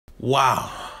Wow.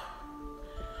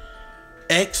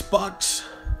 Xbox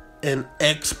and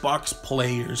Xbox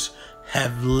players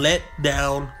have let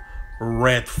down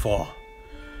Redfall.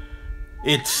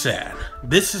 It's sad.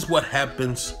 This is what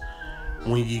happens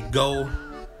when you go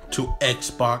to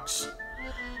Xbox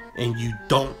and you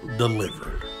don't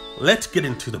deliver. Let's get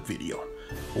into the video.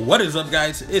 What is up,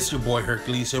 guys? It's your boy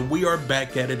Hercules, and we are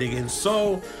back at it again.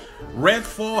 So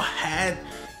Redfall had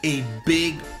a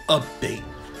big update,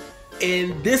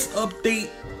 and this update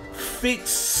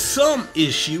fixed some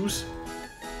issues,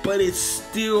 but it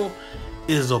still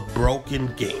is a broken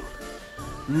game.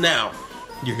 Now,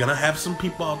 you're gonna have some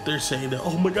people out there saying that,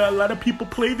 oh my god, a lot of people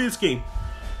play this game.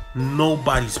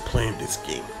 Nobody's playing this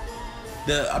game.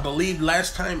 I believe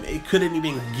last time it couldn't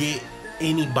even get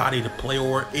anybody to play,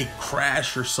 or it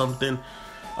crashed or something,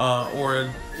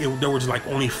 there was like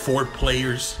only 4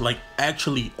 players, like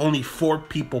actually only 4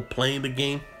 people playing the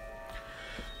game.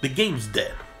 The game's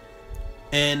dead,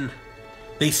 and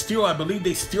I believe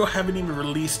they still haven't even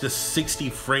released the 60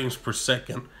 frames per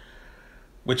second,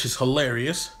 which is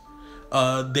hilarious.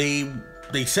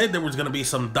 They said there was gonna be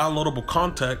some downloadable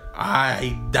content.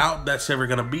 I doubt that's ever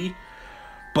gonna be,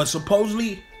 but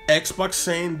supposedly Xbox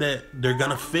saying that they're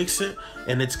gonna fix it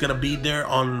and it's gonna be there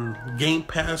on Game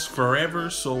Pass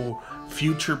forever, so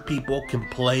future people can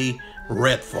play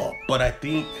Redfall. But I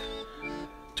think,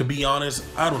 to be honest,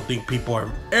 I don't think people are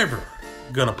ever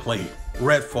gonna play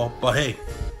Redfall. But hey,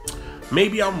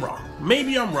 maybe I'm wrong.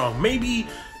 Maybe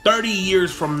 30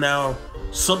 years from now,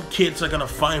 some kids are gonna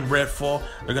find Redfall.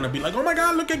 They're gonna be like, oh my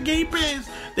god, look at Game Pass,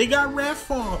 they got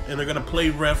Redfall, and they're gonna play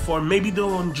Redfall. Maybe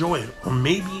they'll enjoy it, or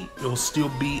maybe it'll still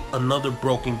be another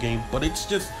broken game. But it's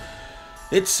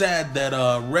sad that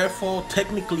Redfall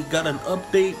technically got an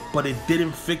update, but it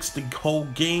didn't fix the whole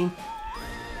game,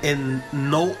 and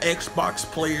no Xbox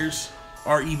players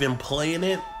are even playing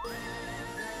it.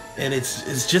 And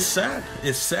it's just sad.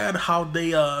 It's sad how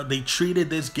they treated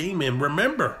this game. And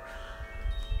remember,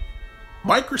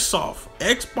 Microsoft,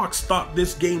 Xbox thought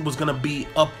this game was gonna be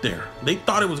up there. They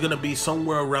thought it was gonna be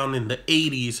somewhere around in the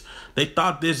 80s. They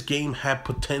thought this game had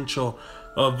potential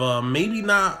of maybe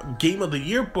not game of the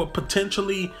year, but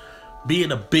potentially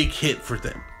being a big hit for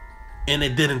them. And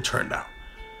it didn't turn out.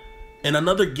 And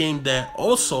another game that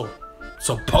also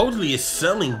supposedly is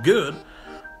selling good,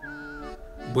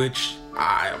 which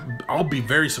I'll be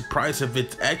very surprised if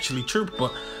it's actually true,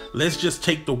 but let's just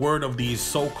take the word of these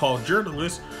so-called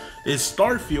journalists, is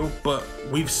Starfield. But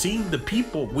we've seen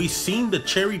the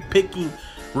cherry-picking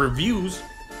reviews,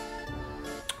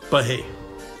 but hey,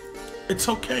 it's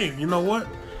okay. You know what?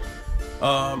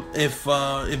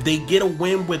 If they get a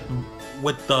win with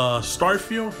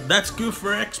Starfield, that's good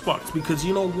for Xbox, because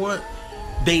you know what?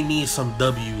 They need some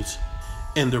W's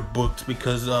in their books,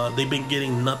 because they've been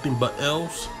getting nothing but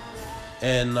L's,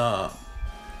 and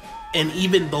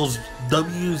even those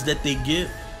W's that they get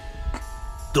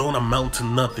don't amount to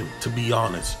nothing, to be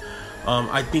honest.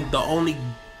 I think the only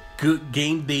good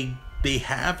game they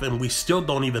have, and we still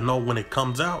don't even know when it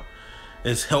comes out,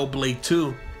 is Hellblade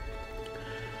 2.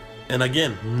 And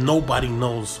again, nobody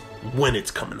knows when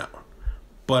it's coming out.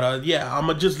 But yeah, I'm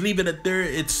gonna just leave it at there.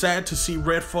 It's sad to see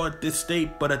Redfall at this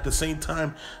state, but at the same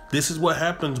time, this is what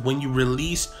happens when you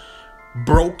release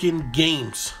broken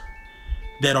games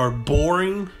that are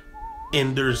boring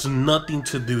and there's nothing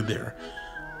to do there.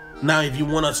 Now, if you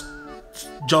want to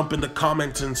jump in the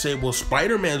comments and say, well,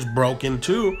 Spider-Man's broken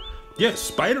too. Yes,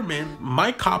 Spider-Man,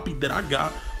 my copy that I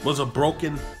got was a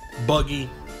broken, buggy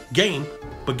game.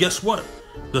 But guess what?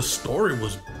 The story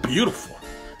was beautiful.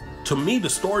 To me, the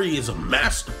story is a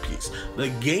masterpiece. The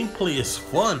gameplay is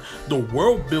fun. The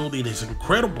world building is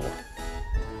incredible.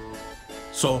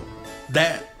 So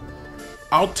that,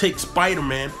 I'll take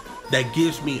Spider-Man, that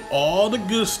gives me all the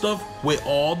good stuff with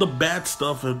all the bad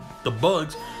stuff and the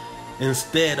bugs,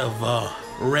 instead of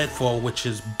Redfall, which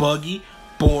is buggy,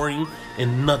 boring,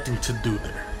 and nothing to do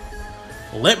there.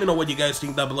 Let me know what you guys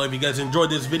think down below. If you guys enjoyed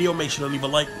this video, make sure to leave a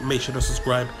like, make sure to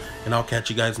subscribe, and I'll catch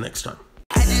you guys next time.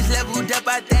 I just leveled up,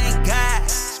 I thank God.